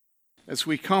As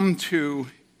we come to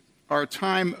our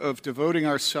time of devoting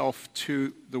ourselves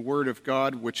to the Word of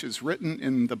God, which is written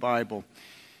in the Bible,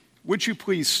 would you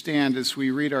please stand as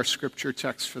we read our scripture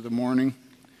text for the morning,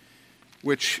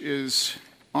 which is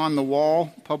on the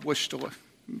wall, published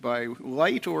by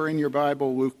light, or in your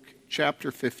Bible, Luke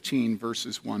chapter 15,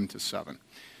 verses 1 to 7.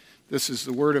 This is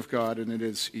the Word of God, and it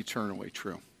is eternally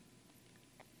true.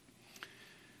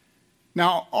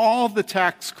 Now, all the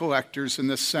tax collectors and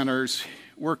the sinners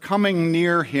were coming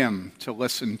near him to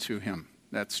listen to him.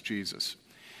 That's Jesus.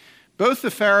 Both the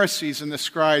Pharisees and the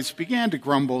scribes began to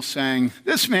grumble, saying,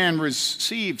 "This man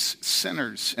receives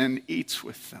sinners and eats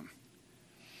with them."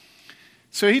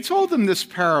 So he told them this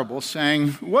parable,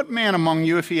 saying, "What man among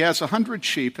you, if he has 100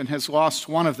 sheep and has lost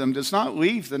one of them, does not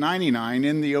leave the 99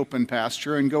 in the open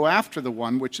pasture and go after the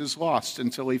one which is lost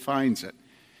until he finds it?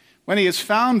 When he has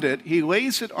found it, he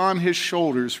lays it on his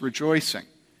shoulders, rejoicing.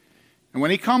 And when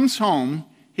he comes home,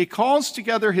 he calls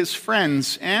together his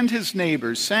friends and his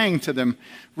neighbors, saying to them,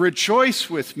 'Rejoice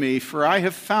with me, for I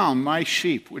have found my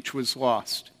sheep which was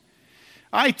lost.'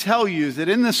 I tell you that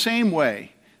in the same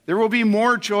way, there will be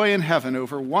more joy in heaven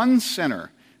over one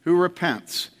sinner who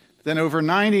repents than over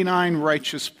 99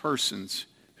 righteous persons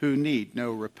who need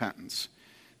no repentance."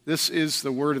 This is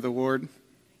the word of the Lord.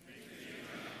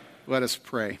 Let us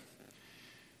pray.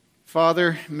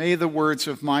 Father, may the words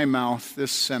of my mouth,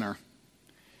 this sinner,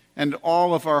 and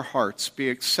all of our hearts be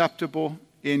acceptable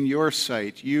in your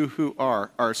sight, you who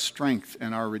are our strength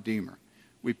and our Redeemer.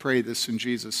 We pray this in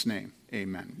Jesus' name.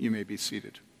 Amen. You may be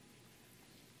seated.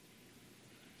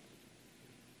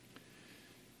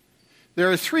 There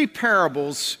are three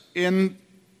parables in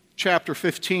chapter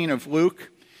 15 of Luke.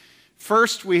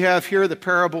 First, we have here the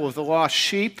parable of the lost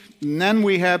sheep. And then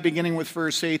we have, beginning with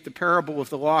verse 8, the parable of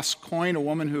the lost coin, a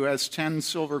woman who has 10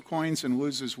 silver coins and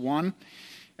loses one.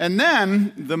 And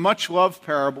then the much-loved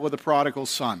parable of the prodigal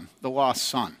son, the lost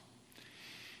son.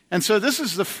 And so this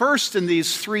is the first in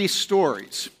these three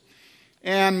stories.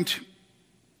 And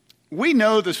we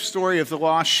know the story of the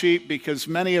lost sheep because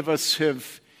many of us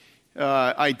have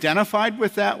identified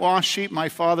with that lost sheep. My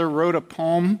father wrote a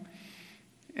poem,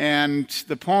 and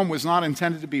the poem was not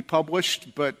intended to be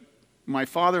published, but my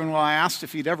father-in-law asked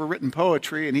if he'd ever written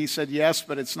poetry, and he said yes,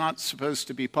 but it's not supposed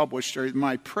to be published, or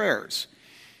my prayers.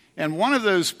 And one of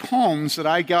those poems that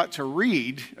I got to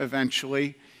read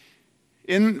eventually,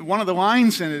 in one of the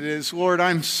lines in it is, "Lord,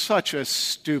 I'm such a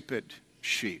stupid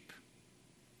sheep."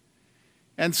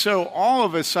 And so all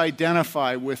of us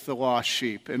identify with the lost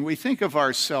sheep, and we think of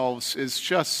ourselves as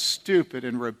just stupid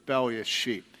and rebellious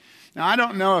sheep. Now, I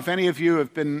don't know if any of you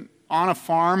have been on a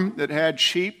farm that had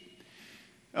sheep.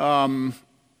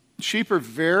 Sheep are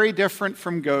very different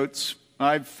from goats.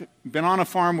 I've been on a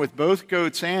farm with both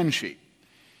goats and sheep.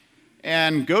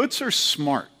 And goats are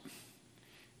smart,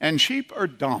 and sheep are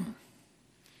dumb.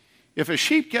 If a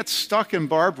sheep gets stuck in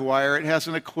barbed wire, it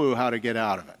hasn't a clue how to get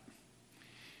out of it.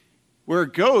 Where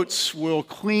goats will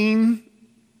clean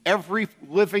every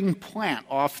living plant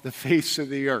off the face of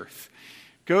the earth.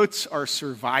 Goats are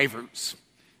survivors,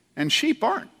 and sheep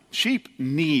aren't. Sheep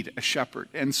need a shepherd,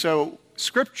 and so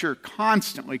Scripture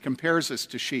constantly compares us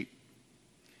to sheep.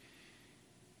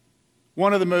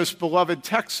 One of the most beloved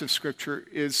texts of Scripture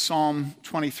is Psalm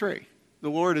 23. "The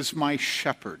Lord is my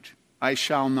shepherd, I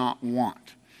shall not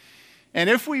want." And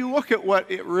if we look at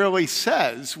what it really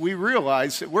says, we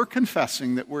realize that we're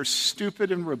confessing that we're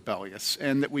stupid and rebellious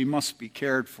and that we must be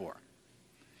cared for.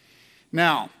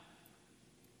 Now,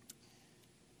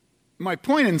 my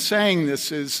point in saying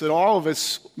this is that all of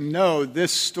us know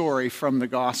this story from the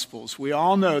Gospels. We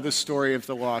all know the story of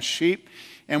the lost sheep,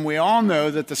 and we all know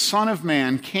that the Son of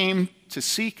Man came to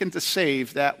seek and to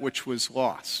save that which was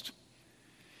lost.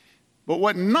 But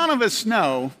what none of us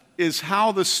know is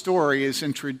how the story is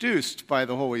introduced by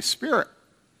the Holy Spirit.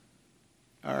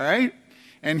 All right?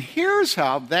 And here's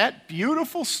how that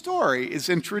beautiful story is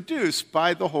introduced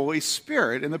by the Holy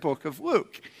Spirit in the book of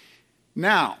Luke.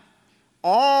 Now,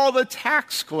 all the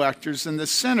tax collectors and the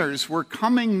sinners were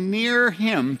coming near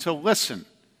him to listen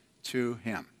to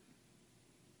him.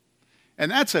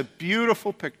 And that's a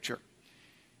beautiful picture.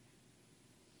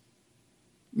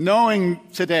 Knowing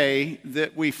today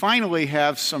that we finally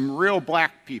have some real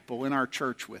black people in our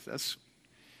church with us,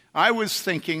 I was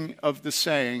thinking of the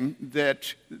saying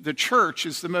that the church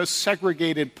is the most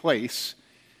segregated place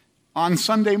on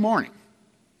Sunday morning.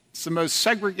 It's the most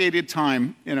segregated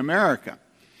time in America.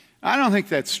 I don't think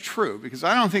that's true, because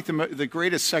I don't think the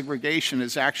greatest segregation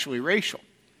is actually racial.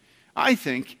 I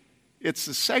think it's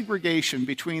the segregation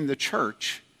between the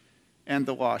church and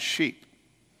the lost sheep.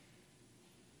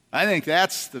 I think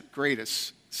that's the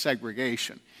greatest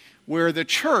segregation, where the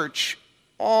church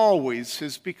always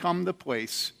has become the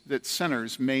place that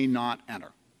sinners may not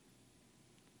enter.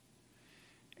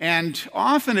 And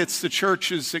often it's the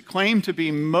churches that claim to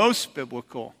be most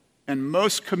biblical and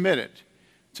most committed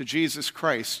to Jesus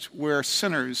Christ where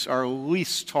sinners are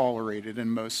least tolerated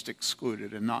and most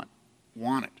excluded and not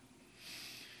wanted.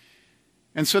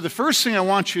 And so the first thing I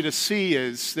want you to see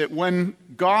is that when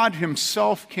God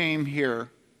himself came here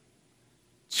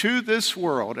to this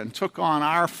world and took on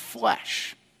our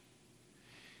flesh,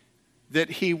 that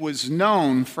he was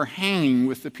known for hanging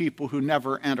with the people who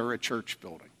never enter a church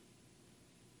building.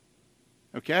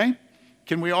 Okay?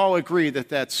 Can we all agree that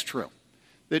that's true?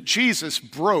 That Jesus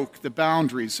broke the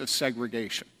boundaries of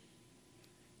segregation.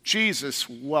 Jesus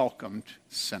welcomed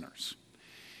sinners.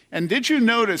 And did you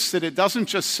notice that it doesn't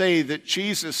just say that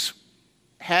Jesus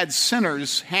had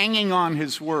sinners hanging on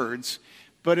his words,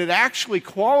 but it actually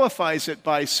qualifies it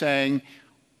by saying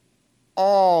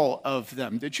all of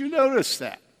them. Did you notice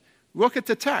that? Look at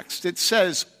the text. It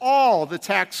says all the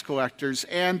tax collectors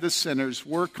and the sinners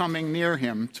were coming near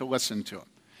him to listen to him.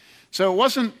 So it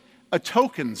wasn't a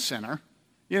token sinner.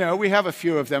 You know, we have a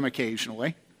few of them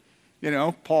occasionally. You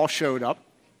know, Paul showed up.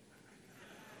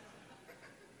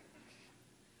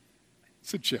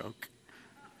 It's a joke.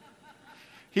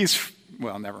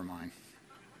 Well, never mind.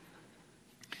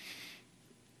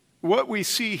 What we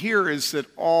see here is that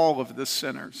all of the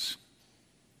sinners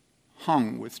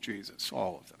hung with Jesus,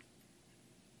 all of them.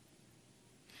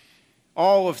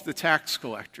 All of the tax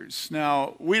collectors.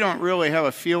 Now, we don't really have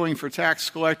a feeling for tax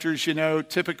collectors. You know,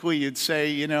 typically you'd say,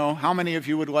 you know, how many of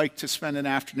you would like to spend an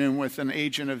afternoon with an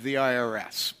agent of the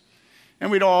IRS?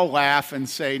 And we'd all laugh and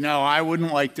say, no, I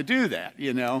wouldn't like to do that,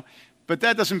 you know. But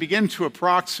that doesn't begin to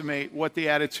approximate what the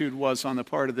attitude was on the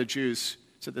part of the Jews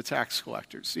to the tax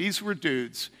collectors. These were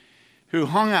dudes who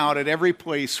hung out at every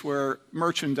place where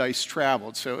merchandise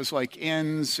traveled. So it was like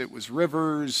inns, it was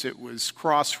rivers, it was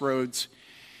crossroads.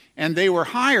 And they were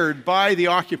hired by the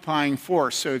occupying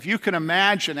force. So if you can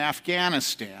imagine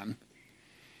Afghanistan,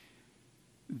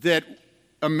 that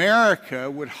America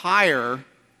would hire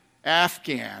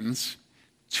Afghans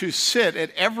to sit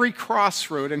at every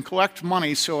crossroad and collect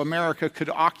money so America could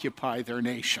occupy their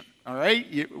nation. All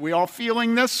right? We all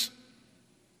feeling this?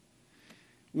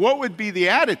 What would be the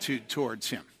attitude towards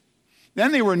him?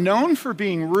 Then they were known for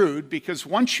being rude because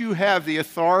once you have the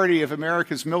authority of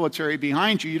America's military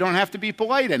behind you, you don't have to be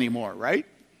polite anymore, right?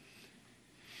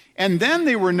 And then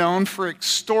they were known for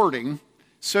extorting.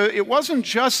 So it wasn't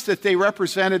just that they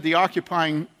represented the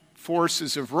occupying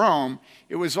forces of Rome,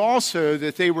 it was also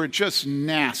that they were just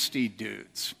nasty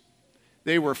dudes.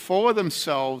 They were full of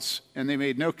themselves and they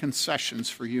made no concessions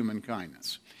for human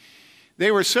kindness. They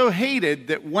were so hated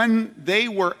that when they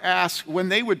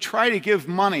would try to give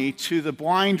money to the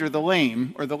blind or the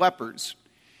lame or the lepers,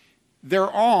 their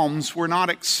alms were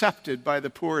not accepted by the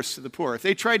poorest of the poor. If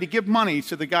they tried to give money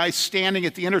to the guy standing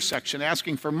at the intersection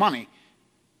asking for money,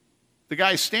 the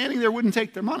guy standing there wouldn't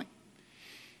take their money.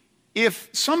 If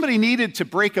somebody needed to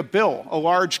break a bill, a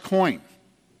large coin,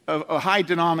 a high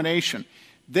denomination,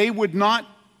 no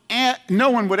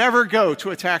one would ever go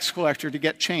to a tax collector to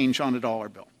get change on a dollar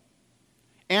bill.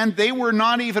 And they were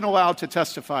not even allowed to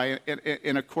testify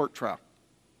in a court trial.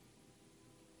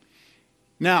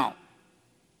 Now,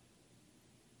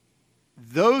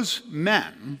 those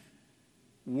men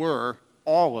were,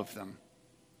 all of them,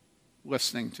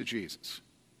 listening to Jesus.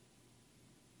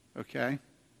 Okay?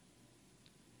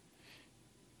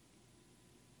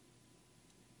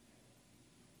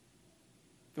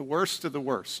 The worst of the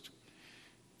worst.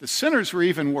 The sinners were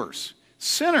even worse.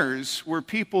 Sinners were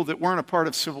people that weren't a part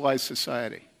of civilized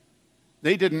society.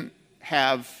 They didn't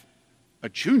have a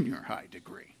junior high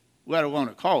degree, let alone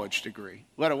a college degree,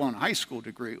 let alone a high school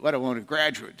degree, let alone a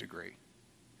graduate degree.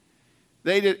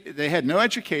 They had no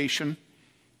education,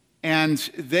 and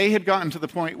they had gotten to the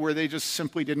point where they just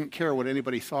simply didn't care what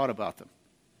anybody thought about them.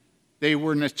 They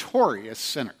were notorious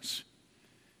sinners.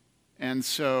 And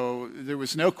so there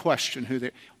was no question who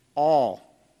they... All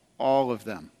of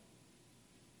them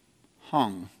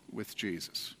hung with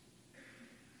Jesus.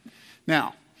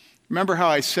 Now, remember how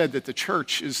I said that the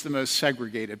church is the most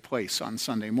segregated place on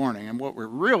Sunday morning, and what we're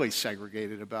really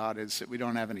segregated about is that we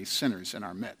don't have any sinners in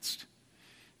our midst.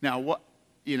 Now,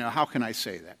 how can I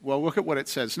say that? Well, look at what it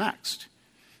says next.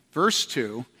 Verse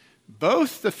 2,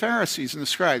 both the Pharisees and the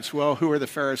scribes. Well, who are the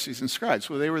Pharisees and scribes?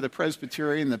 Well, they were the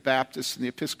Presbyterian, the Baptist, and the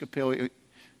Episcopalian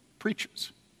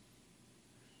preachers.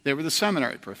 They were the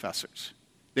seminary professors.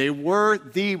 They were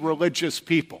the religious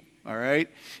people, all right?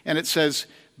 And it says,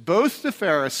 both the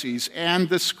Pharisees and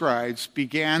the scribes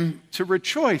began to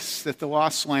rejoice that the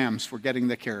lost lambs were getting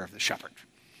the care of the shepherd.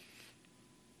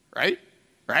 Right?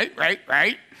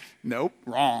 Right? Nope,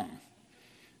 wrong.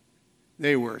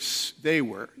 They were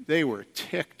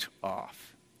ticked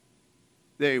off.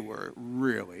 They were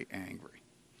really angry.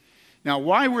 Now,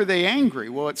 why were they angry?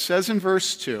 Well, it says in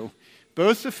verse 2,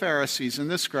 both the Pharisees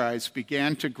and the scribes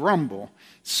began to grumble,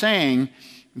 saying,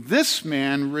 "This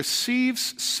man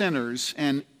receives sinners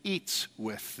and eats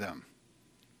with them."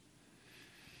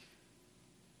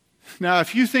 Now,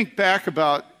 if you think back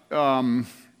about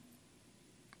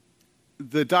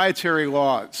the dietary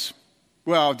laws,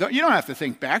 well, you don't have to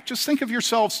think back. Just think of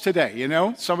yourselves today, you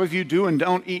know. Some of you do and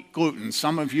don't eat gluten.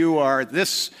 Some of you are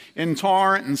this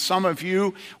intolerant, and some of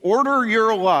you order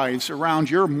your lives around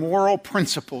your moral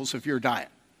principles of your diet.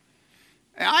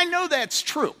 And I know that's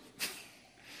true.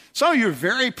 Some of you are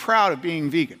very proud of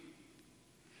being vegan.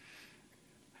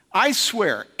 I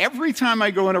swear, every time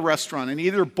I go in a restaurant in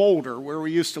either Boulder, where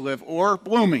we used to live, or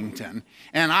Bloomington,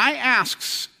 and I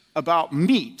ask about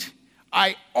meat,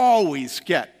 I always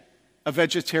get a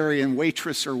vegetarian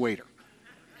waitress or waiter.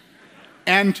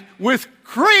 And with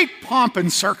great pomp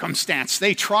and circumstance,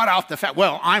 they trot out the fact,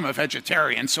 well, I'm a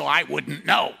vegetarian, so I wouldn't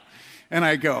know. And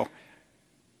I go,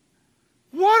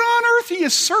 what on earth are you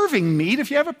serving meat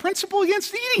if you have a principle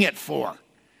against eating it for?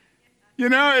 You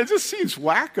know, it just seems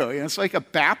wacko. You know, it's like a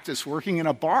Baptist working in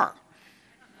a bar.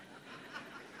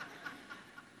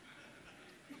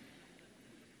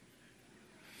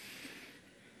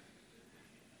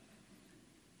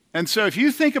 And so if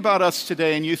you think about us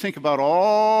today and you think about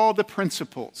all the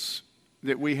principles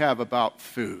that we have about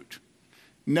food,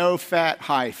 no fat,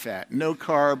 high fat, no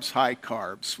carbs, high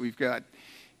carbs. We've got,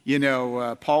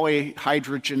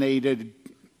 polyhydrogenated,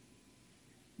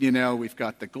 we've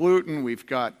got the gluten, we've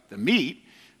got the meat,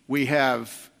 we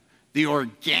have the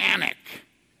organic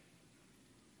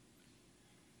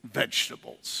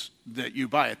vegetables that you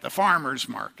buy at the farmer's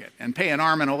market and pay an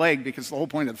arm and a leg because the whole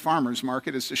point of the farmer's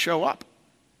market is to show up.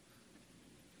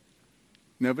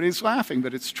 Nobody's laughing,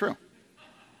 but it's true.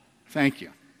 Thank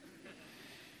you.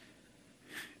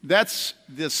 That's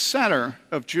the center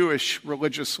of Jewish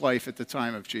religious life at the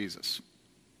time of Jesus.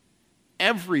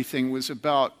 Everything was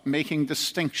about making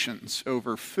distinctions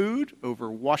over food, over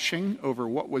washing, over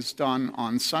what was done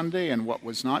on Sunday and what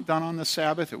was not done on the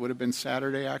Sabbath. It would have been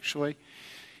Saturday, actually.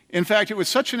 In fact, it was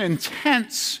such an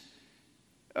intense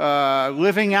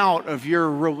living out of your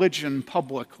religion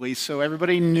publicly, so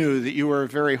everybody knew that you were a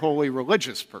very holy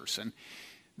religious person,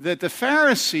 that the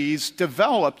Pharisees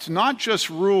developed not just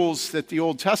rules that the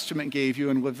Old Testament gave you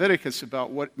in Leviticus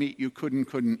about what meat you could and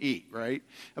couldn't eat, right?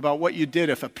 About what you did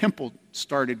if a pimple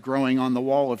started growing on the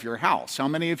wall of your house. How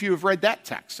many of you have read that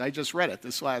text? I just read it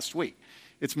this last week.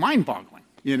 It's mind-boggling.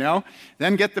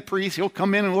 Then get the priest, he'll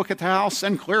come in and look at the house,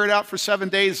 then clear it out for 7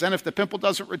 days. Then if the pimple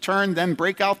doesn't return, then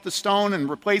break out the stone and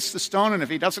replace the stone. And if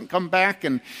he doesn't come back,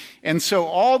 and so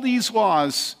all these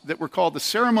laws that were called the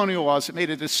ceremonial laws that made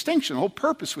a distinction, the whole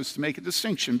purpose was to make a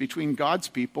distinction between God's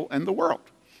people and the world,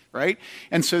 right?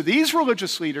 And so these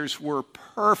religious leaders were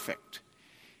perfect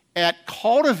at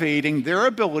cultivating their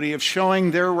ability of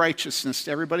showing their righteousness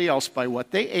to everybody else by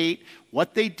what they ate,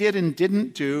 what they did and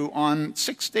didn't do on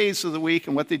 6 days of the week,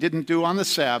 and what they didn't do on the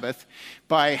Sabbath,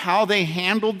 by how they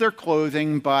handled their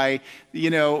clothing, by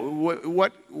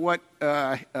what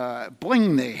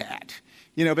bling they had.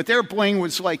 But their bling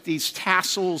was like these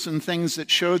tassels and things that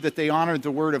showed that they honored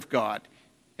the Word of God.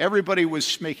 Everybody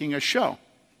was making a show,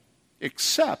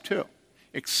 except who?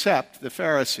 Except the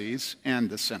Pharisees and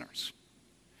the sinners.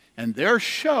 And their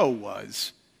show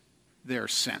was their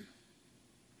sin.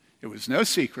 It was no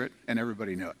secret, and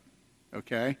everybody knew it,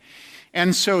 okay?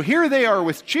 And so here they are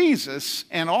with Jesus,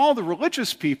 and all the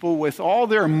religious people, with all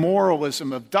their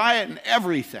moralism of diet and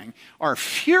everything, are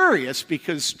furious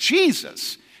because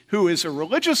Jesus, who is a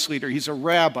religious leader, he's a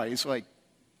rabbi, he's like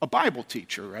a Bible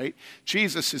teacher, right?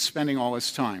 Jesus is spending all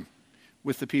his time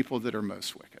with the people that are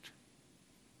most wicked,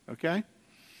 okay?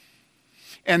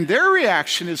 And their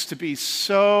reaction is to be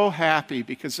so happy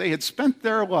because they had spent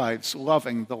their lives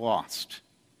loving the lost.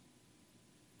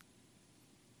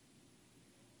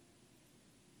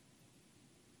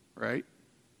 Right?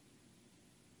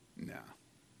 No.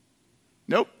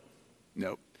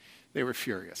 Nope. They were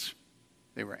furious.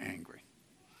 They were angry.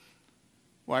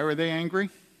 Why were they angry?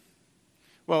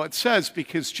 Well, it says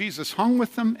because Jesus hung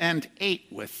with them and ate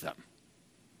with them.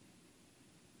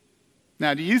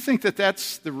 Now, do you think that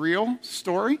that's the real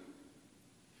story?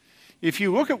 If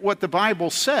you look at what the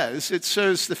Bible says, it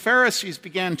says the Pharisees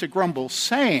began to grumble,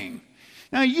 saying,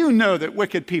 now you know that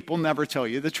wicked people never tell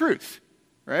you the truth,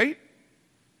 right?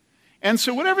 And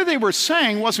so whatever they were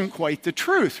saying wasn't quite the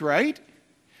truth, right?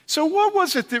 So what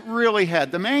was it that really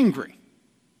had them angry?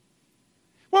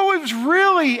 What was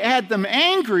really had them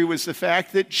angry was the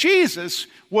fact that Jesus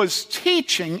was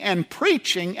teaching and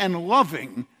preaching and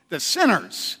loving the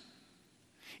sinners.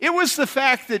 It was the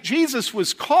fact that Jesus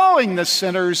was calling the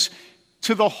sinners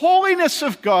to the holiness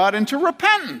of God and to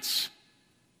repentance.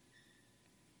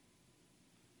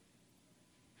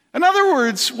 In other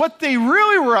words, what they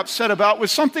really were upset about was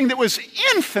something that was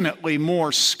infinitely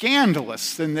more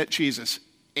scandalous than that Jesus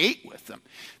ate with them.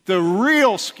 The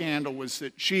real scandal was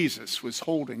that Jesus was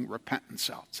holding repentance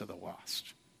out to the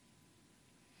lost.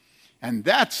 And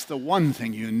that's the one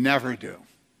thing you never do.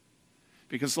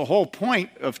 Because the whole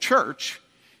point of church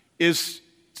is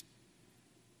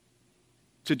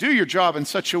to do your job in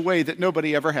such a way that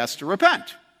nobody ever has to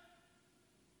repent.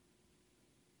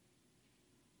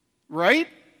 Right?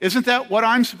 Isn't that what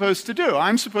I'm supposed to do?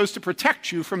 I'm supposed to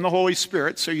protect you from the Holy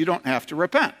Spirit so you don't have to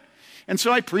repent. And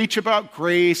so I preach about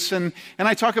grace, and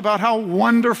I talk about how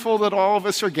wonderful that all of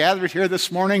us are gathered here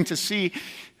this morning to see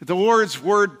the Lord's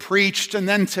word preached, and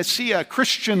then to see a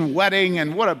Christian wedding,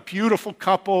 and what a beautiful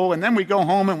couple, and then we go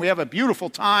home and we have a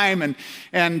beautiful time,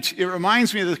 and it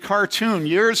reminds me of the cartoon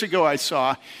years ago I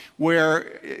saw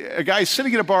where a guy's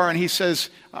sitting at a bar and he says,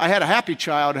 I had a happy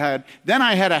childhood, then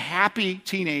I had a happy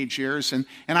teenage years, and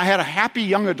I had a happy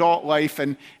young adult life,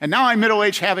 and now I'm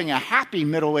middle-aged having a happy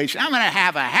middle age, and I'm going to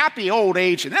have a happy old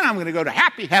age, and then I'm going to go to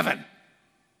happy heaven.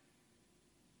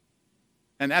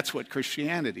 And that's what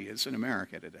Christianity is in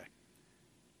America today.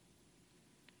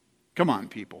 Come on,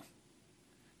 people.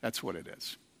 That's what it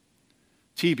is.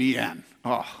 TBN.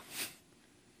 Oh.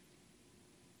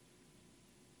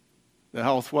 The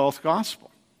health, wealth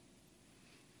gospel.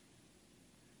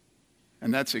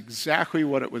 And that's exactly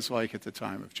what it was like at the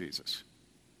time of Jesus,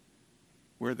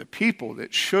 where the people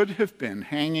that should have been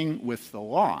hanging with the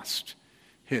lost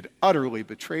had utterly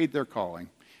betrayed their calling,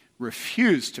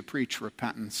 refused to preach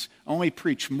repentance, only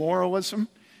preach moralism,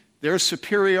 their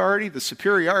superiority, the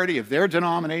superiority of their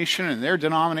denomination and their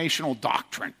denominational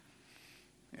doctrine.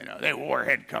 You know, they wore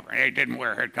head covering. They didn't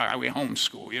wear head covering. We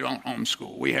homeschool. You don't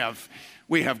homeschool.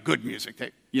 We have good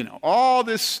music. All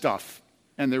this stuff.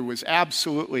 And there was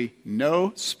absolutely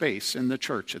no space in the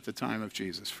church at the time of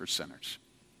Jesus for sinners.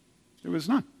 There was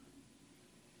none.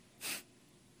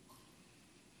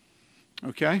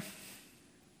 Okay?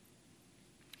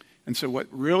 And so what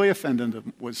really offended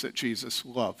them was that Jesus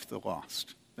loved the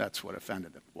lost. That's what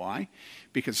offended them. Why?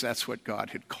 Because that's what God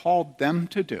had called them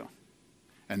to do.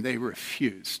 And they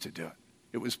refused to do it.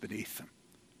 It was beneath them.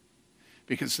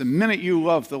 Because the minute you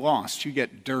love the lost, you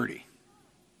get dirty.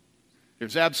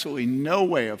 There's absolutely no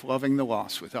way of loving the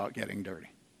lost without getting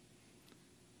dirty.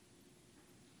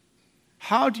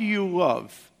 How do you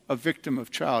love a victim of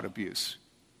child abuse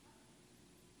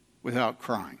without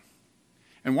crying?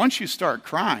 And once you start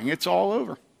crying, it's all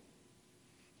over.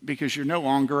 Because you're no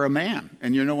longer a man,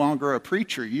 and you're no longer a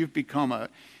preacher. You've become a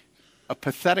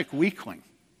pathetic weakling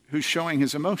who's showing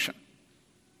his emotion.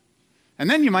 And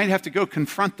then you might have to go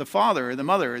confront the father or the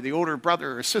mother or the older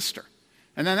brother or sister.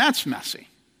 And then that's messy.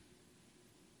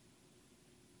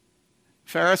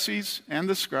 Pharisees and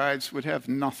the scribes would have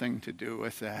nothing to do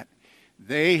with that.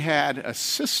 They had a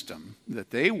system that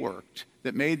they worked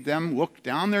that made them look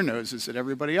down their noses at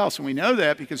everybody else. And we know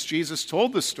that because Jesus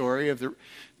told the story of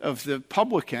the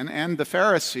publican and the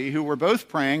Pharisee who were both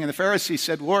praying. And the Pharisee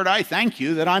said, Lord, I thank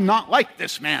you that I'm not like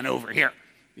this man over here.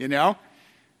 You know?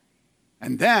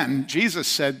 And then Jesus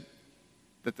said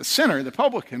that the sinner, the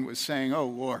publican, was saying, oh,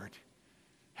 Lord,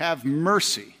 have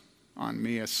mercy on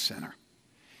me, a sinner.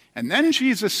 And then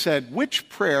Jesus said, which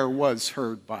prayer was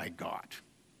heard by God?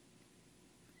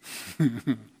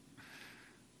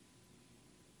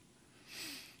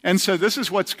 And so this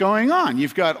is what's going on.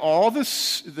 You've got all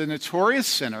the notorious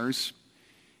sinners,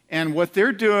 and what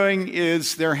they're doing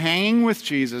is they're hanging with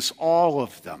Jesus, all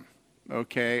of them,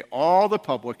 okay, all the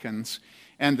publicans,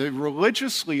 and the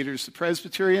religious leaders, the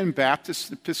Presbyterian,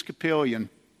 Baptist, Episcopalian,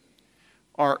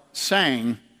 are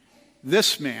saying,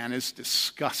 this man is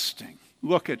disgusting.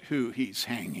 Look at who he's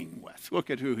hanging with.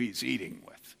 Look at who he's eating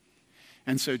with.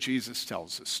 And so Jesus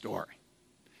tells the story.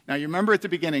 Now, you remember at the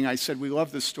beginning I said we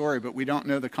love the story, but we don't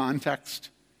know the context?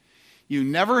 You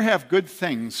never have good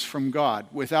things from God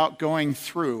without going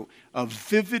through a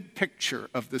vivid picture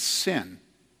of the sin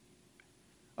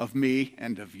of me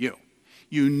and of you.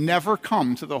 You never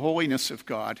come to the holiness of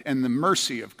God and the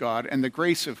mercy of God and the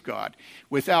grace of God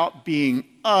without being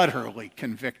utterly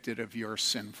convicted of your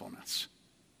sinfulness.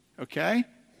 Okay?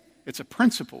 It's a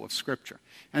principle of Scripture.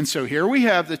 And so here we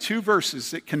have the two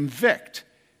verses that convict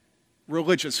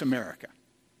religious America.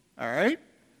 All right?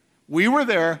 We were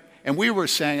there, and we were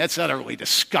saying, it's utterly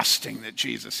disgusting that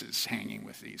Jesus is hanging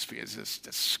with these people. It's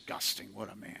disgusting.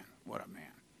 What a man. What a man.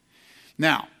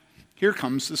 Now, here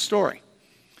comes the story.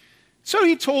 So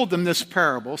he told them this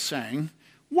parable, saying,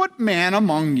 what man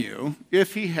among you,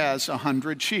 if he has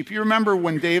 100 sheep? You remember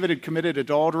when David had committed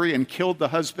adultery and killed the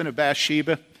husband of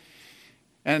Bathsheba?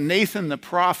 And Nathan the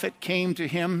prophet came to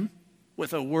him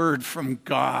with a word from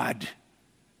God.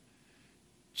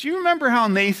 Do you remember how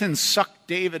Nathan sucked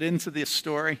David into this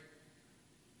story?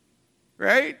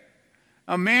 Right?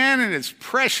 A man and his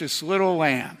precious little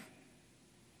lamb.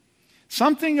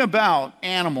 Something about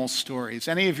animal stories.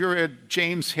 Any of you read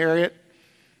James Herriot?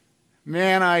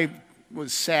 Man, I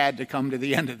was sad to come to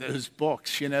the end of those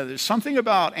books. You know, there's something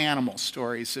about animal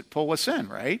stories that pull us in,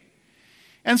 right?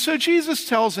 And so Jesus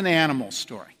tells an animal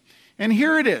story. And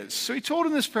here it is. So he told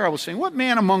him this parable, saying, what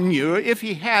man among you, if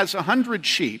he has 100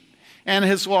 sheep and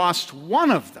has lost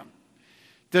one of them,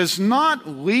 does not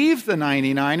leave the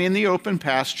 99 in the open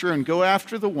pasture and go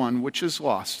after the one which is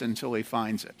lost until he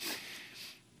finds it?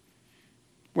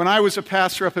 When I was a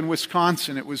pastor up in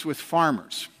Wisconsin, it was with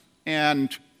farmers.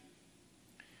 And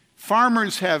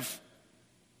farmers have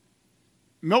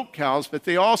milk cows, but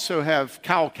they also have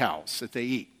cows that they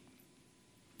eat.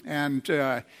 And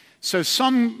so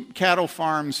some cattle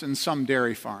farms and some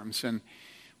dairy farms. And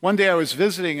one day I was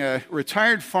visiting a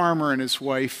retired farmer and his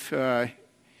wife,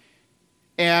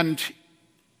 and,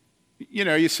 you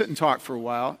know, you sit and talk for a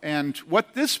while. And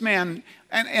what this man,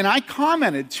 and I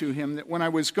commented to him that when I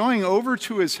was going over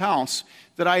to his house,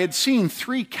 that I had seen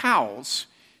 3 cows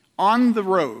on the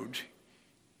road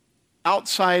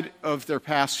outside of their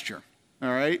pasture, all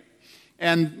right?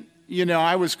 And, you know,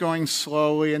 I was going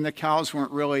slowly, and the cows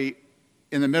weren't really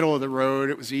in the middle of the road.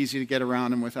 It was easy to get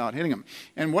around them without hitting them.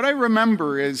 And what I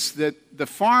remember is that the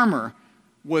farmer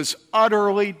was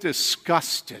utterly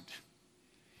disgusted.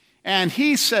 And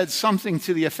he said something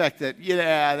to the effect that,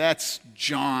 yeah, that's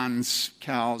John's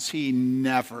cows. He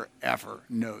never, ever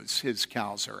knows his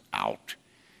cows are out.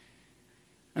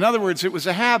 In other words, it was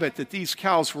a habit that these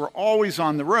cows were always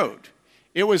on the road.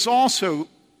 It was also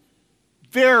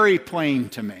very plain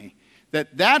to me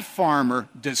that that farmer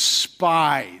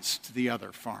despised the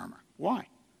other farmer. Why?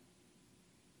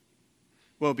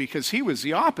 Well, because he was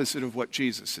the opposite of what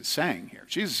Jesus is saying here.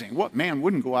 Jesus is saying, what man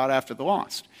wouldn't go out after the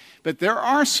lost? But there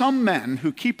are some men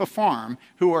who keep a farm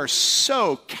who are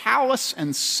so callous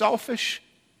and selfish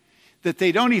that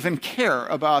they don't even care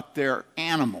about their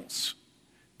animals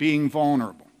being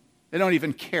vulnerable. They don't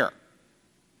even care.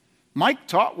 Mike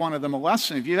taught one of them a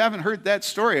lesson. If you haven't heard that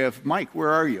story of Mike,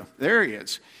 where are you? There he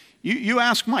is. You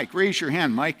ask Mike. Raise your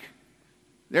hand, Mike.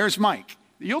 There's Mike.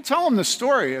 You'll tell him the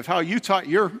story of how you taught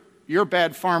your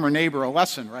bad farmer neighbor a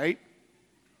lesson, right?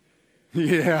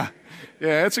 Yeah,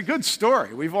 it's a good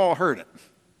story. We've all heard it.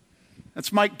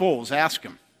 That's Mike Bowles. Ask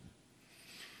him.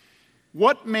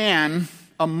 What man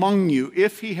among you,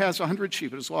 if he has 100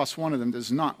 sheep and has lost one of them,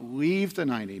 does not leave the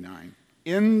 99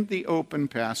 in the open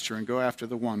pasture and go after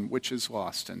the one which is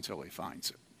lost until he finds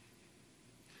it?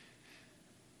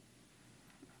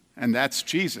 And that's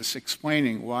Jesus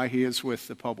explaining why he is with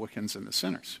the publicans and the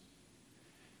sinners.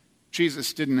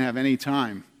 Jesus didn't have any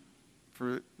time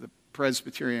for the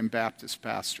Presbyterian Baptist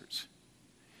pastors.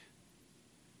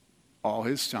 All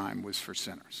his time was for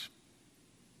sinners.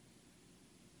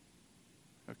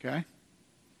 Okay?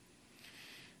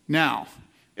 Now,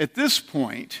 at this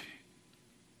point,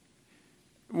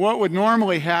 what would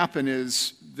normally happen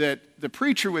is that the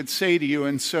preacher would say to you,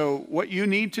 and so what you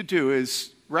need to do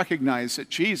is recognize that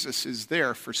Jesus is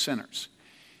there for sinners.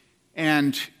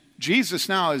 And Jesus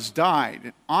now has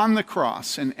died on the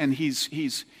cross, and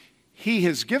he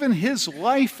has given his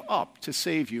life up to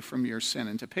save you from your sin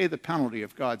and to pay the penalty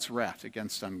of God's wrath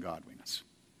against ungodliness.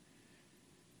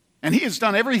 And he has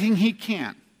done everything he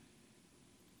can.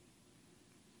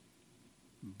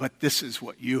 But this is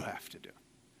what you have to do.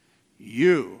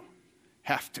 You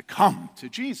have to come to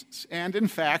Jesus. And in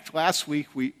fact, last week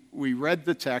we read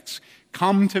the text,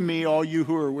 "Come to me, all you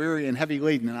who are weary and heavy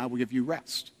laden, and I will give you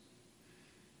rest."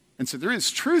 And so there is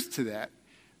truth to that.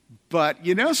 But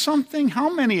you know something?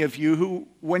 How many of you who,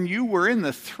 when you were in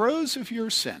the throes of your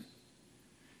sin,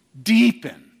 deep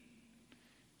in,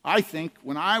 I think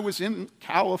when I was in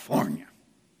California,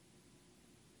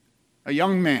 a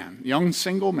young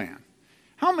single man,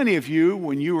 how many of you,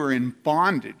 when you were in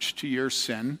bondage to your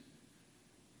sin,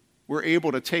 were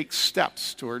able to take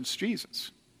steps towards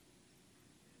Jesus?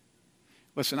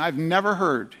 Listen, I've never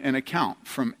heard an account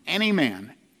from any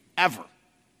man ever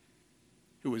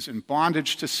who was in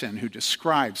bondage to sin who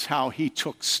describes how he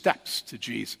took steps to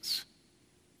Jesus.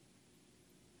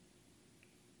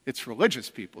 It's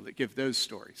religious people that give those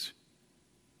stories.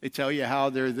 They tell you how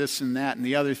they're this and that and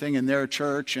the other thing in their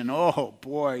church, and oh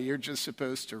boy, you're just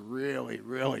supposed to really,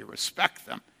 really respect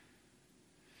them.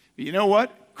 You know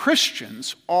what?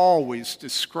 Christians always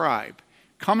describe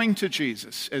coming to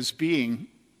Jesus as being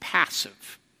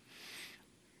passive.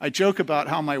 I joke about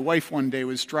how my wife one day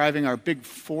was driving our big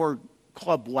Ford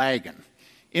Club wagon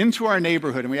into our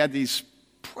neighborhood, and we had these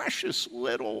precious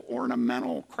little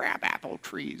ornamental crabapple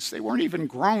trees. They weren't even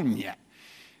grown yet.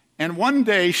 And one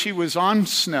day she was on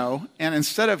snow, and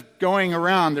instead of going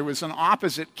around, there was an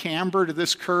opposite camber to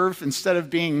this curve. Instead of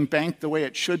being banked the way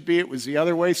it should be, it was the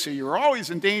other way. So you were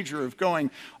always in danger of going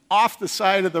off the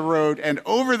side of the road and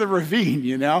over the ravine,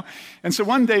 you know. And so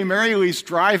one day Mary Lee's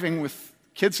driving with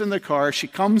kids in the car. She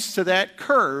comes to that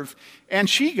curve, and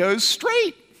she goes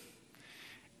straight.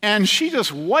 And she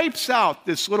just wipes out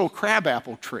this little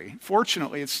crabapple tree.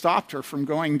 Fortunately, it stopped her from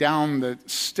going down the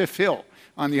stiff hill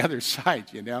on the other side,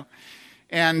 you know.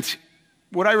 And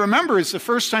what I remember is the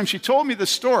first time she told me the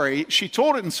story, she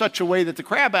told it in such a way that the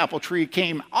crabapple tree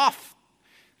came off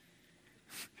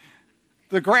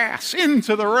the grass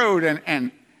into the road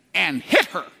and hit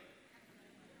her,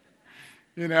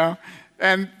 you know.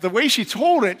 And the way she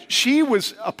told it, she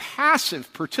was a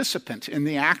passive participant in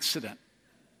the accident.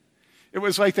 It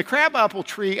was like the crabapple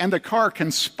tree and the car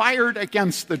conspired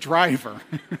against the driver,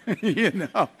 you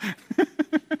know.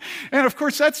 And of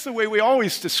course, that's the way we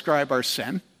always describe our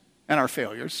sin and our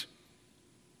failures.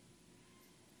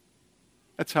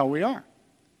 That's how we are.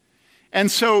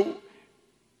 And so,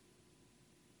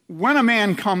 when a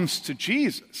man comes to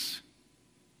Jesus,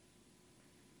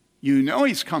 you know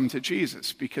he's come to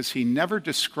Jesus because he never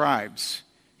describes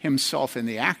himself in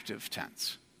the active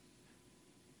tense.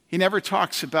 He never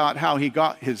talks about how he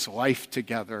got his life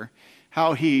together,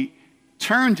 how he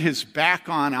turned his back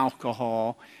on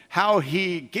alcohol, how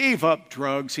he gave up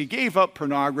drugs, he gave up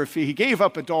pornography, he gave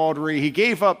up adultery, he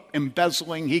gave up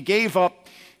embezzling, he gave up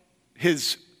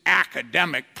his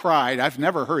academic pride. I've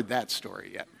never heard that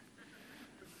story yet.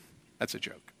 That's a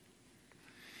joke.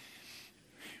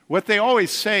 What they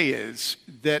always say is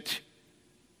that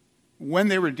when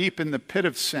they were deep in the pit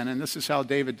of sin, and this is how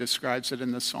David describes it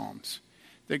in the Psalms,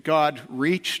 that God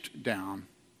reached down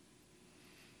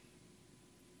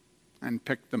and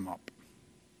picked them up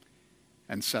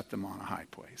and set them on a high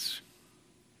place.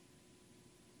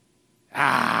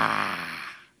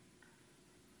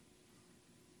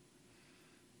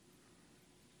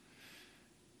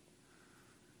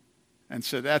 And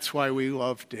so that's why we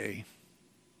love Dee.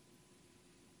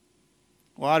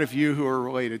 A lot of you who are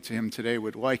related to him today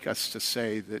would like us to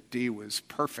say that Dee was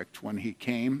perfect when he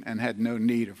came and had no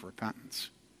need of repentance.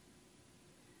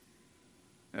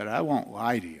 But I won't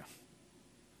lie to you.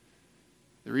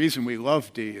 The reason we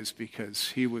love Dee is because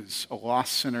he was a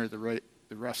lost sinner the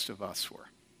rest of us were.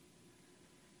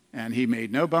 And he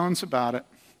made no bones about it,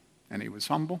 and he was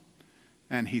humble,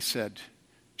 and he said,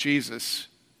 Jesus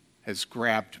has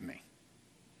grabbed me.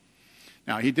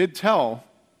 Now, he did tell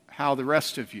how the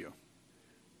rest of you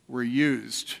were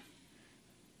used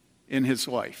in his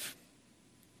life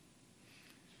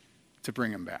to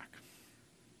bring him back.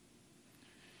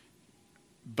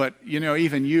 But, you know,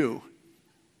 even you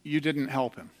didn't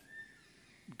help him.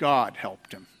 God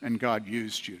helped him, and God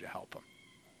used you to help him.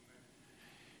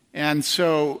 And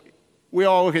so we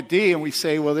all look at Dee and we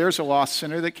say, well, there's a lost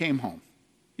sinner that came home.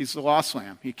 He's the lost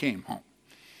lamb. He came home.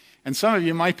 And some of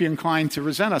you might be inclined to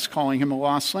resent us calling him a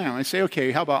lost lamb. I say,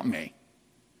 okay, how about me?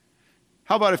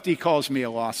 How about if Dee calls me a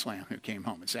lost lamb who came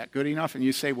home? Is that good enough? And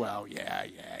you say, well, yeah.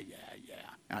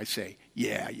 And I say,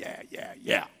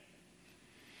 yeah.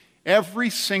 Every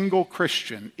single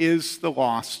Christian is the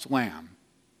lost lamb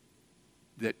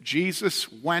that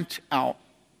Jesus went out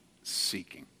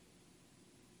seeking.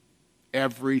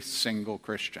 Every single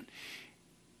Christian.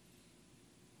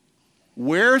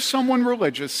 Where someone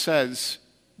religious says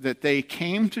that they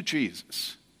came to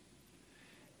Jesus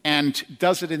and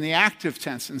does it in the active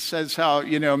tense and says how,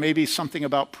 you know, maybe something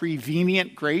about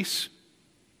prevenient grace,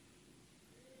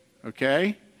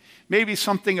 okay? Maybe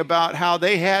something about how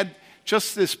they had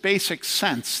just this basic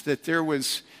sense that there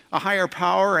was a higher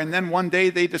power, and then one day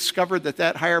they discovered that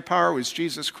that higher power was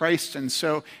Jesus Christ, and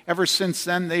so ever since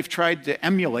then they've tried to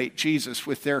emulate Jesus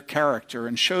with their character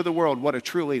and show the world what a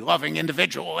truly loving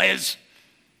individual is.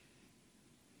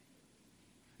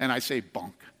 And I say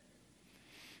bunk.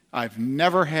 I've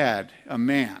never had a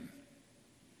man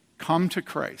come to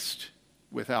Christ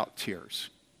without tears.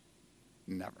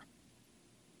 Never.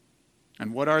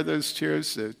 And what are those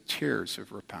tears? The tears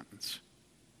of repentance.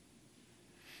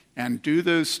 And do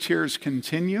those tears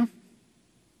continue?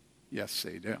 Yes,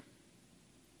 they do.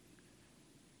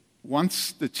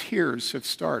 Once the tears have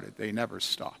started, they never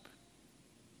stop.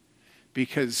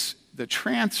 Because the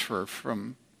transfer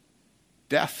from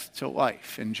death to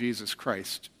life in Jesus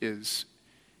Christ is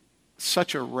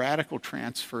such a radical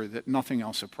transfer that nothing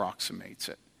else approximates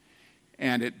it.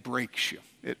 And it breaks you.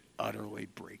 It utterly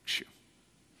breaks you.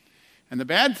 And the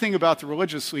bad thing about the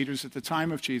religious leaders at the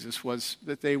time of Jesus was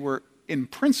that they were in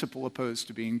principle opposed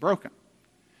to being broken.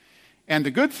 And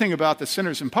the good thing about the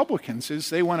sinners and publicans is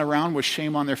they went around with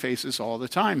shame on their faces all the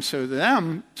time. So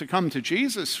them to come to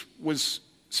Jesus was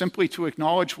simply to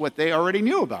acknowledge what they already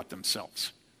knew about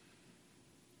themselves.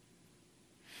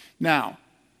 Now,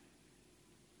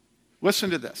 listen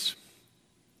to this.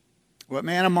 What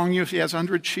man among you, if he has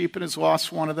 100 sheep and has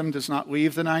lost one of them, does not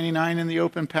leave the 99 in the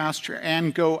open pasture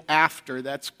and go after?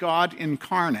 That's God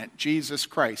incarnate, Jesus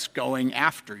Christ, going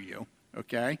after you,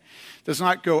 okay? Does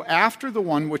not go after the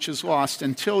one which is lost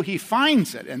until he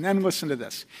finds it. And then listen to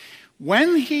this.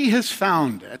 When he has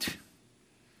found it,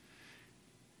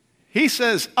 he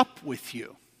says, up with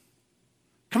you.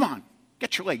 Come on,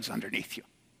 get your legs underneath you.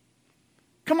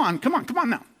 Come on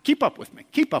now. Keep up with me.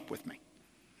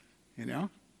 You know?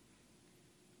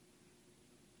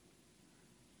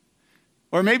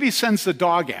 Or maybe he sends the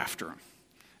dog after him.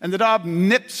 And the dog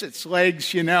nips its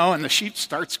legs, and the sheep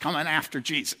starts coming after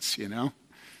Jesus,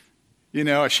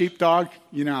 a sheepdog,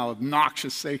 how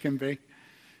obnoxious they can be,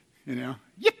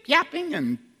 yip-yapping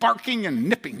and barking and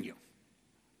nipping you.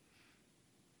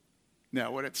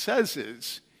 Now, what it says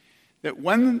is that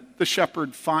when the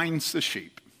shepherd finds the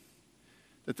sheep,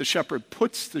 that the shepherd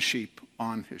puts the sheep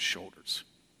on his shoulders.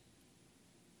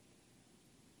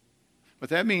 What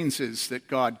that means is that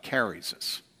God carries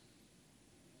us.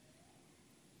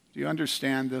 Do you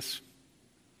understand this?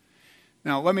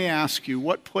 Now, let me ask you,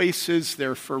 what place is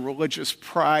there for religious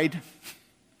pride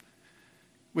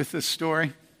with this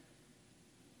story?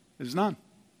 There's none.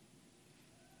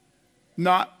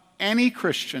 Not any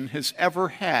Christian has ever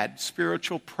had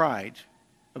spiritual pride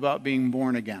about being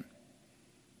born again.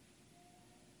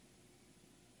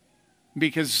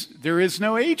 Because there is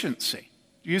no agency.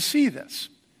 Do you see this?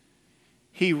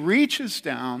 He reaches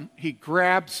down, he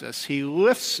grabs us, he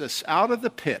lifts us out of the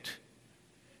pit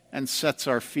and sets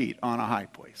our feet on a high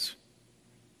place.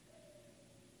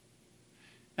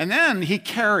 And then he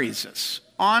carries us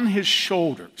on his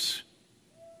shoulders.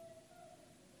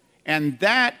 And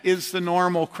that is the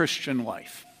normal Christian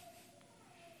life.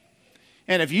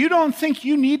 And if you don't think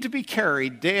you need to be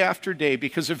carried day after day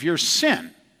because of your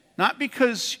sin, not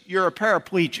because you're a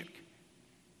paraplegic,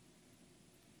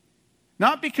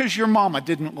 not because your mama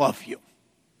didn't love you.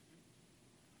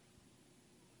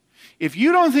 If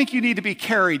you don't think you need to be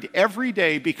carried every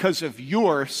day because of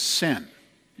your sin,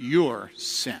 you're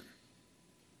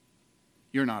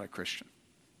not a Christian.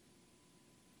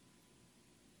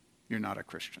 You're not a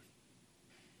Christian.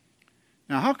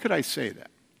 Now, how could I say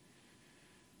that?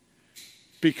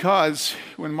 Because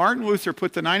when Martin Luther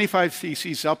put the 95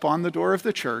 Theses up on the door of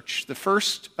the church, the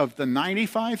first of the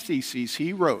 95 Theses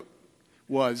he wrote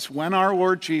was when our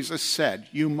Lord Jesus said,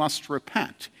 you must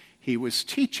repent. He was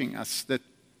teaching us that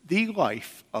the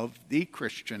life of the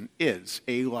Christian is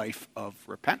a life of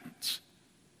repentance.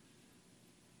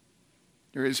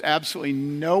 There is absolutely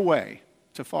no way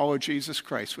to follow Jesus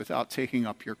Christ without taking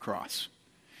up your cross.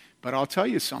 But I'll tell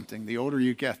you something, the older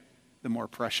you get, the more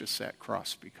precious that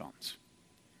cross becomes.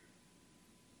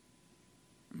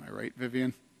 Am I right,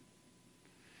 Vivian?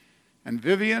 And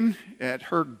Vivian, at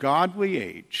her godly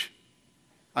age,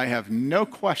 I have no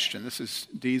question, this is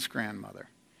Dee's grandmother,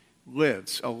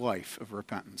 lives a life of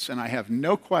repentance. And I have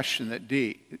no question that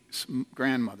Dee's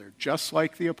grandmother, just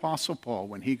like the Apostle Paul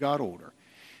when he got older,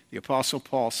 the Apostle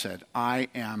Paul said, I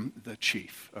am the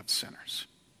chief of sinners.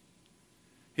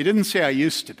 He didn't say I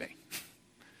used to be.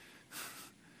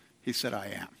 He said I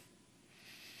am.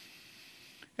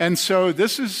 And so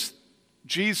this is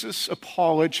Jesus'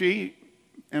 apology,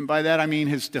 and by that I mean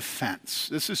his defense.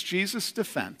 This is Jesus'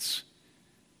 defense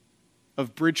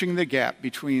of bridging the gap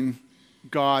between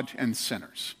God and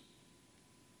sinners.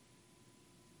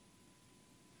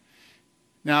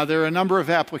 Now, there are a number of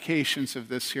applications of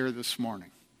this here this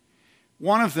morning.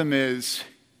 One of them is,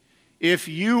 if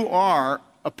you are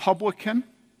a publican,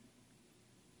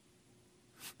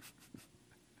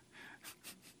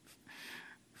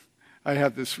 I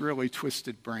have this really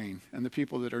twisted brain, and the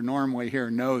people that are normally here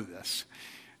know this.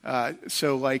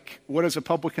 So, what is a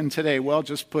publican today? Well,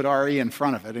 just put R-E in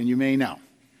front of it, and you may know.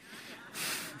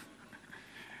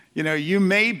 You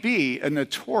may be a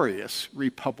notorious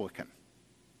Republican.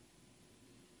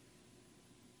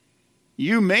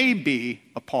 You may be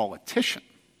a politician.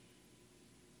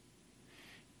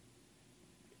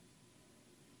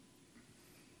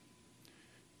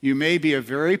 You may be a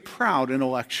very proud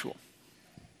intellectual.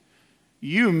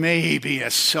 You may be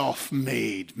a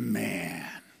self-made man.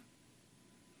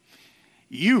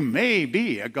 you may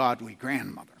be a godly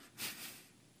grandmother.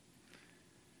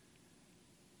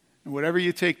 And whatever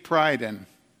you take pride in,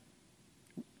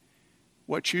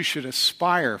 what you should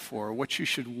aspire for, what you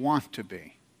should want to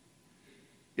be,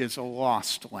 is a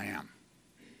lost lamb.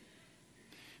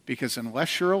 Because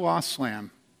unless you're a lost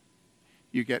lamb,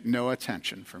 you get no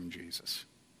attention from Jesus.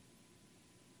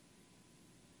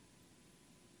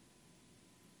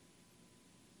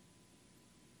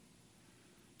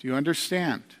 Do you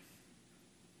understand?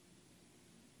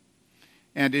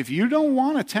 And if you don't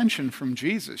want attention from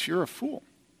Jesus, you're a fool.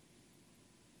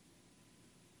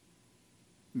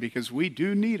 Because we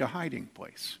do need a hiding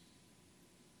place.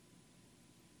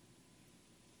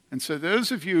 And so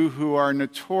those of you who are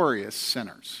notorious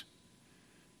sinners,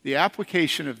 the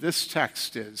application of this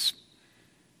text is,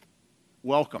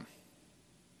 welcome.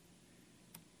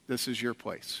 This is your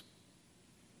place.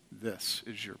 This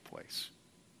is your place.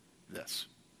 This.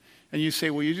 And you say,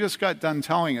 well, you just got done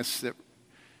telling us that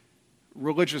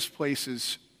religious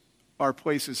places are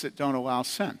places that don't allow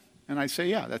sin. And I say,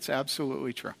 yeah, that's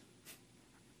absolutely true.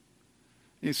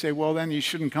 You say, well, then you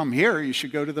shouldn't come here. You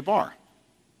should go to the bar.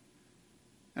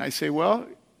 And I say, well,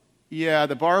 yeah,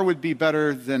 the bar would be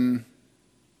better than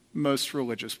most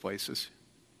religious places.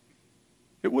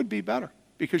 It would be better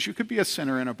because you could be a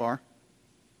sinner in a bar.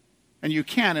 And you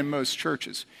can in most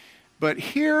churches. But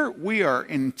here we are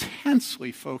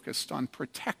intensely focused on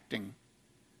protecting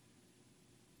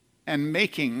and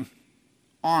making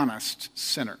honest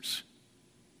sinners.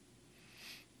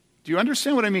 Do you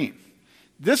understand what I mean?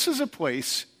 This is a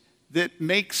place that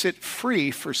makes it free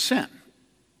for sin.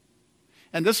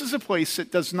 And this is a place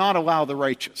that does not allow the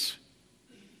righteous.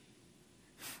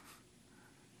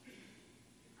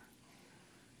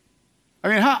 I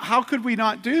mean, how could we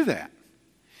not do that?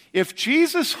 If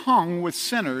Jesus hung with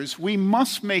sinners, we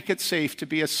must make it safe to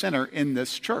be a sinner in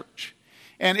this church.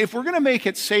 And if we're going to make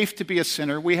it safe to be a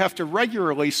sinner, we have to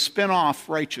regularly spin off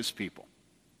righteous people.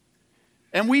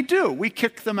 And we do. We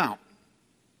kick them out.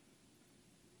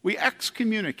 We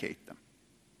excommunicate them.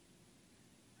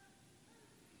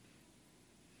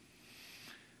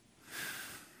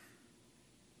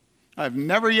 I've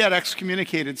never yet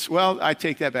excommunicated, well, I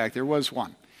take that back. There was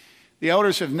one. The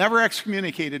elders have never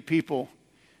excommunicated people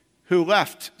who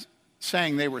left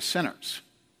saying they were sinners.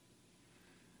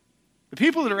 The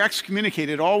people that are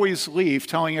excommunicated always leave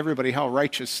telling everybody how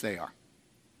righteous they are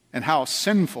and how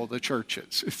sinful the church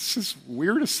is. It's the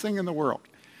weirdest thing in the world.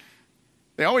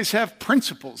 They always have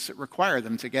principles that require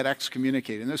them to get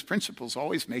excommunicated, and those principles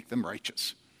always make them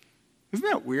righteous. Isn't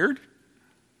that weird?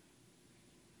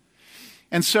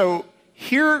 And so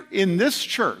here in this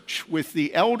church, with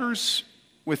the elders,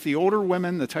 with the older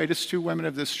women, the Titus 2 women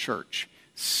of this church,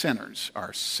 sinners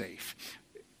are safe.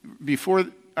 Before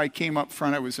I came up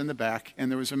front, I was in the back, and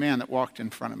there was a man that walked in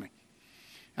front of me.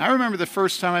 And I remember the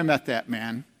first time I met that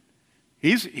man.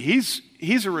 He's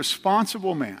a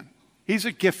responsible man. He's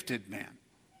a gifted man.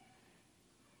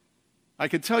 I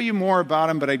could tell you more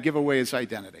about him, but I'd give away his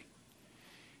identity.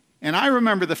 And I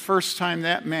remember the first time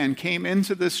that man came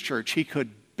into this church, he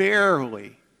could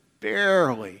barely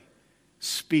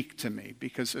speak to me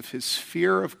because of his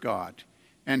fear of God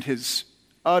and his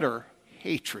utter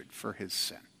hatred for his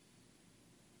sin.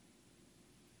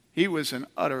 He was an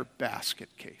utter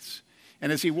basket case.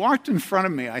 And as he walked in front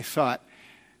of me, I thought,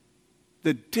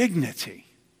 the dignity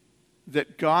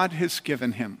that God has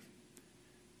given him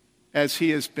as he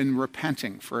has been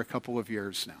repenting for a couple of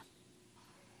years now.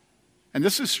 And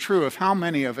this is true of how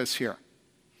many of us here?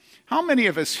 How many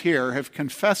of us here have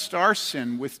confessed our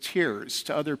sin with tears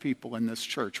to other people in this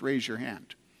church? Raise your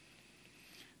hand.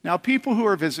 Now, people who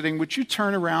are visiting, would you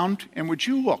turn around and would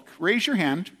you look? Raise your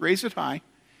hand. Raise it high.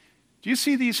 Do you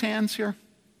see these hands here?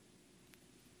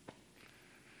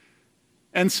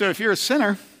 And so if you're a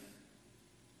sinner,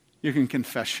 you can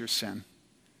confess your sin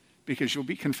because you'll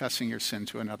be confessing your sin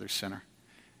to another sinner,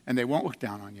 and they won't look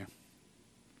down on you.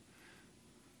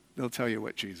 They'll tell you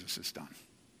what Jesus has done.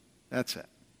 That's it.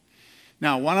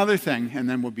 Now, one other thing, and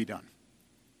then we'll be done.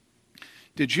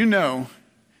 Did you know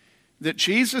that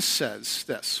Jesus says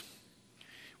this?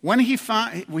 When he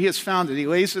has found it, he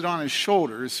lays it on his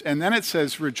shoulders, and then it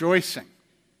says rejoicing.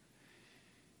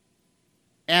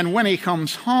 And when he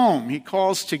comes home, he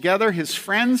calls together his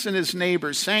friends and his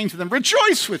neighbors, saying to them,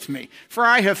 "Rejoice with me, for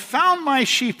I have found my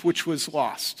sheep which was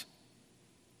lost."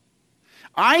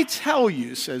 I tell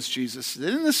you, says Jesus,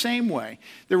 that in the same way,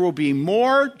 there will be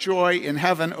more joy in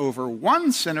heaven over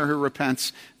one sinner who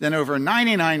repents than over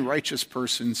 99 righteous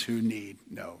persons who need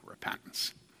no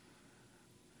repentance.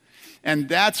 And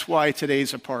that's why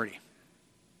today's a party.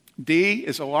 D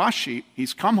is a lost sheep.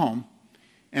 He's come home,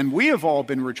 and we have all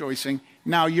been rejoicing.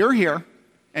 Now you're here,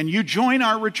 And you join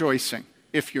our rejoicing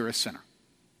if you're a sinner.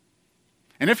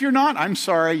 And if you're not, I'm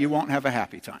sorry, you won't have a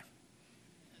happy time.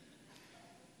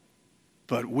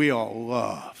 But we all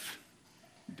love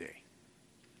D.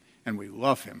 And we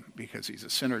love him because he's a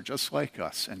sinner just like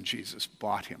us, and Jesus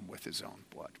bought him with his own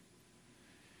blood.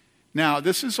 Now,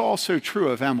 this is also true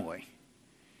of Emily.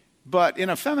 But in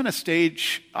a feminist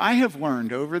age, I have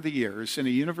learned over the years in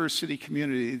a university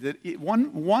community that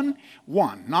one,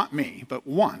 not me, but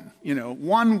one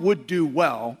would do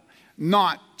well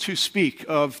not to speak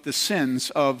of the sins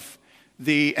of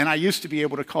and I used to be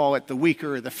able to call it the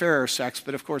weaker or the fairer sex,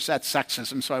 but of course that's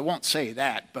sexism, so I won't say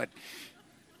that. But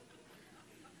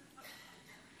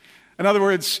in other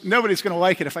words, nobody's going to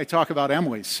like it if I talk about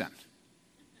Emily's sin.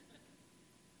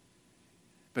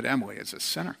 But Emily is a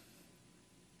sinner.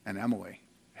 And Emily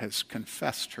has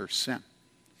confessed her sin.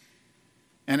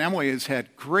 And Emily has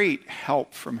had great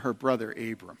help from her brother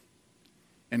Abram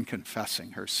in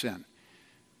confessing her sin.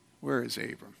 Where is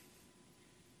Abram?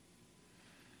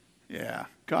 Yeah,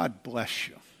 God bless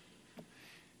you.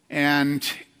 And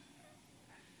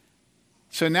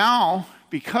so now,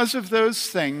 because of those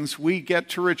things, we get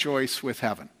to rejoice with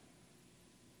heaven.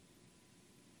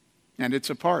 And it's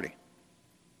a party.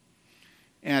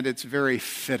 And it's very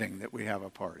fitting that we have a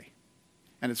party.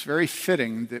 And it's very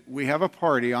fitting that we have a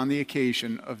party on the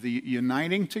occasion of the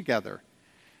uniting together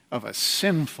of a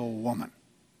sinful woman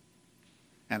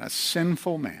and a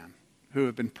sinful man who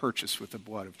have been purchased with the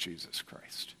blood of Jesus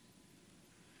Christ.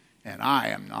 And I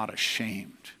am not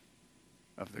ashamed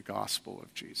of the gospel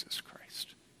of Jesus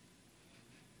Christ.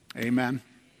 Amen?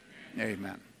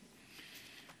 Amen.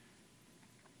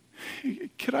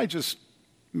 Could I just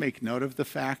make note of the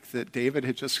fact that David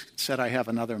had just said, I have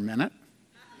another minute?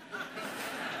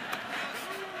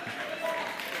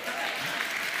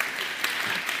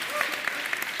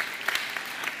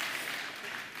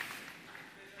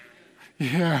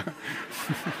 Yeah.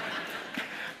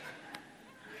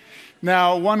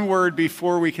 Now, one word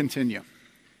before we continue.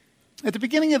 At the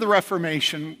beginning of the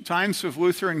Reformation, times of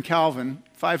Luther and Calvin,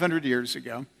 500 years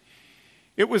ago,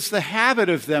 it was the habit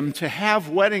of them to have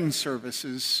wedding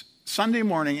services Sunday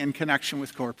morning in connection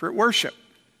with corporate worship.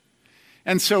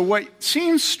 And so what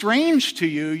seems strange to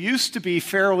you used to be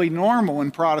fairly normal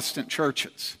in Protestant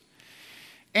churches.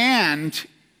 And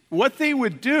what they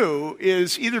would do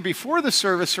is either before the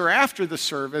service or after the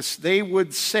service, they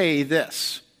would say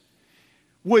this: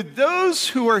 would those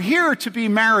who are here to be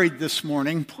married this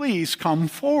morning please come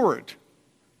forward?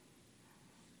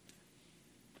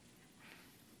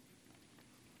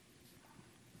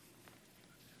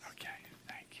 Okay,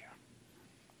 thank you.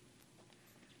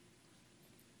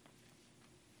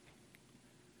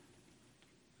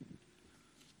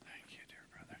 Thank you, dear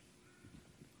brother.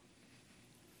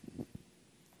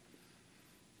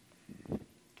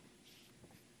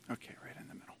 Okay, right in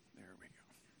the middle. There we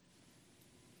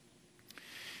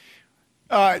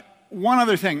go. One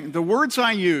other thing. The words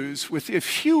I use, with a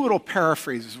few little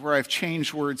paraphrases where I've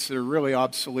changed words that are really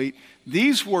obsolete,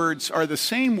 these words are the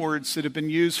same words that have been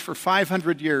used for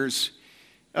 500 years,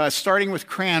 starting with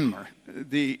Cranmer.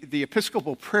 The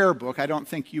Episcopal Prayer Book, I don't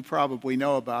think you probably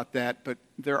know about that, but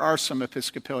there are some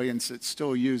Episcopalians that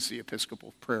still use the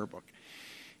Episcopal Prayer Book.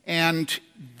 And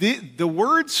the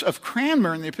words of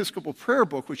Cranmer in the Episcopal Prayer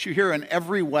Book, which you hear in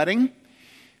every wedding,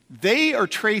 they are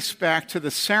traced back to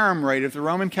the Sarum rite of the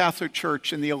Roman Catholic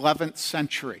Church in the 11th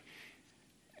century.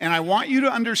 And I want you to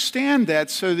understand that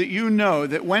so that you know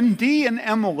that when Dee and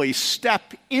Emily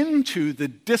step into the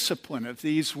discipline of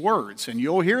these words, and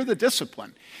you'll hear the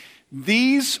discipline,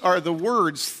 these are the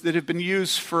words that have been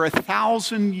used for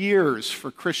 1,000 years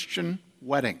for Christian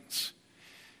weddings.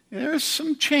 There's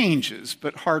some changes,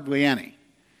 but hardly any.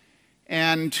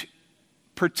 And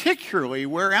particularly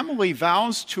where Emily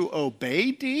vows to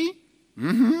obey Dee,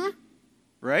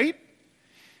 right?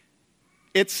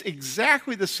 It's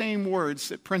exactly the same words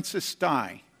that Princess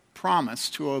Di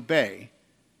promised to obey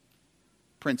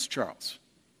Prince Charles.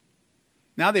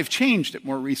 Now they've changed it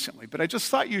more recently, but I just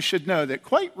thought you should know that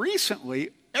quite recently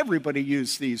everybody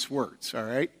used these words, all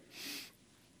right?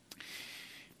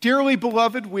 Dearly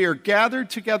beloved, we are gathered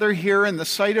together here in the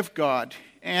sight of God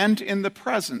and in the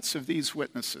presence of these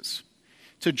witnesses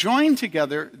to join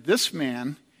together this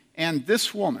man and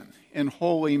this woman in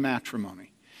holy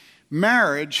matrimony.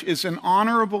 Marriage is an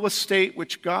honorable estate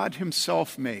which God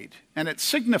himself made, and it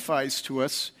signifies to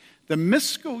us the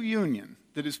mystical union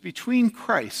that is between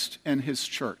Christ and his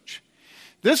church.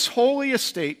 This holy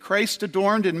estate Christ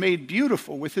adorned and made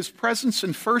beautiful with his presence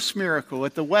and first miracle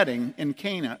at the wedding in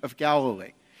Cana of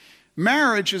Galilee.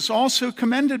 Marriage is also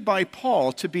commended by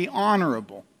Paul to be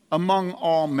honorable among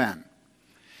all men.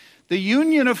 The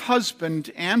union of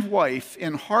husband and wife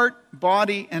in heart,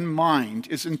 body, and mind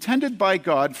is intended by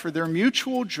God for their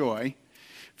mutual joy,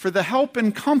 for the help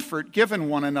and comfort given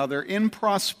one another in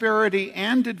prosperity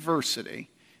and adversity,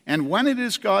 and when it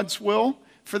is God's will,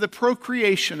 for the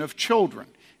procreation of children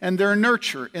and their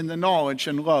nurture in the knowledge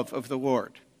and love of the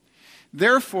Lord.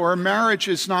 Therefore, marriage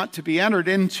is not to be entered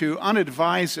into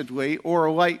unadvisedly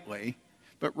or lightly,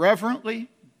 but reverently,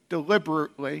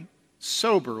 deliberately,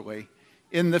 soberly,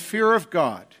 in the fear of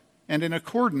God, and in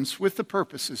accordance with the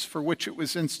purposes for which it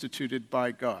was instituted by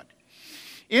God.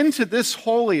 Into this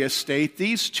holy estate,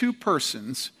 these two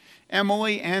persons,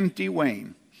 Emily and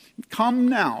Dwayne, come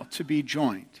now to be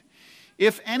joined.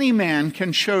 If any man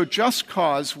can show just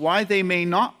cause why they may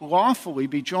not lawfully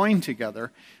be joined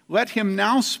together, let him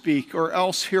now speak, or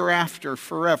else hereafter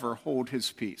forever hold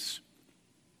his peace.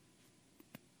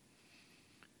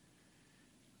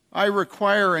 I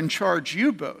require and charge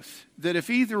you both that if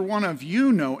either one of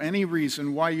you know any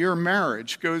reason why your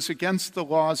marriage goes against the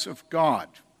laws of God,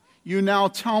 you now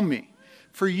tell me.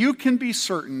 For you can be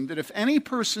certain that if any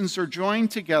persons are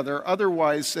joined together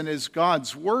otherwise than as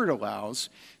God's word allows,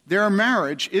 their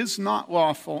marriage is not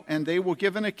lawful, and they will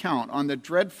give an account on the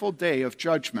dreadful day of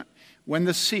judgment, when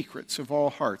the secrets of all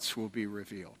hearts will be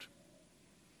revealed.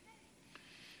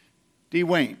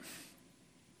 Dwayne,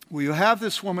 will you have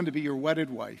this woman to be your wedded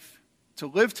wife, to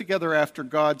live together after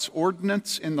God's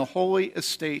ordinance in the holy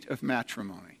estate of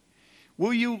matrimony?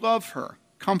 Will you love her,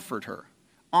 comfort her,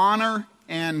 honor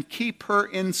and keep her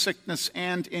in sickness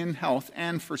and in health,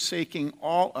 and forsaking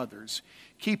all others,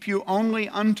 keep you only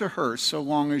unto her so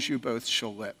long as you both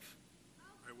shall live?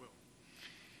 I will.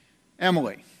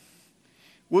 Emily,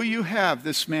 will you have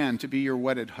this man to be your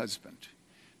wedded husband,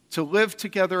 to live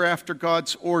together after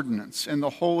God's ordinance in the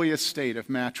holy estate of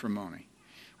matrimony?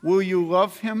 Will you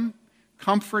love him,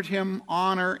 comfort him,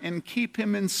 honor, and keep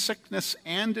him in sickness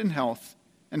and in health,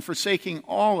 and forsaking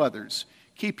all others,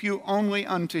 keep you only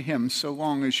unto him so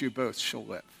long as you both shall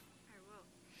live? I will.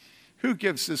 Who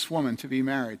gives this woman to be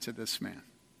married to this man?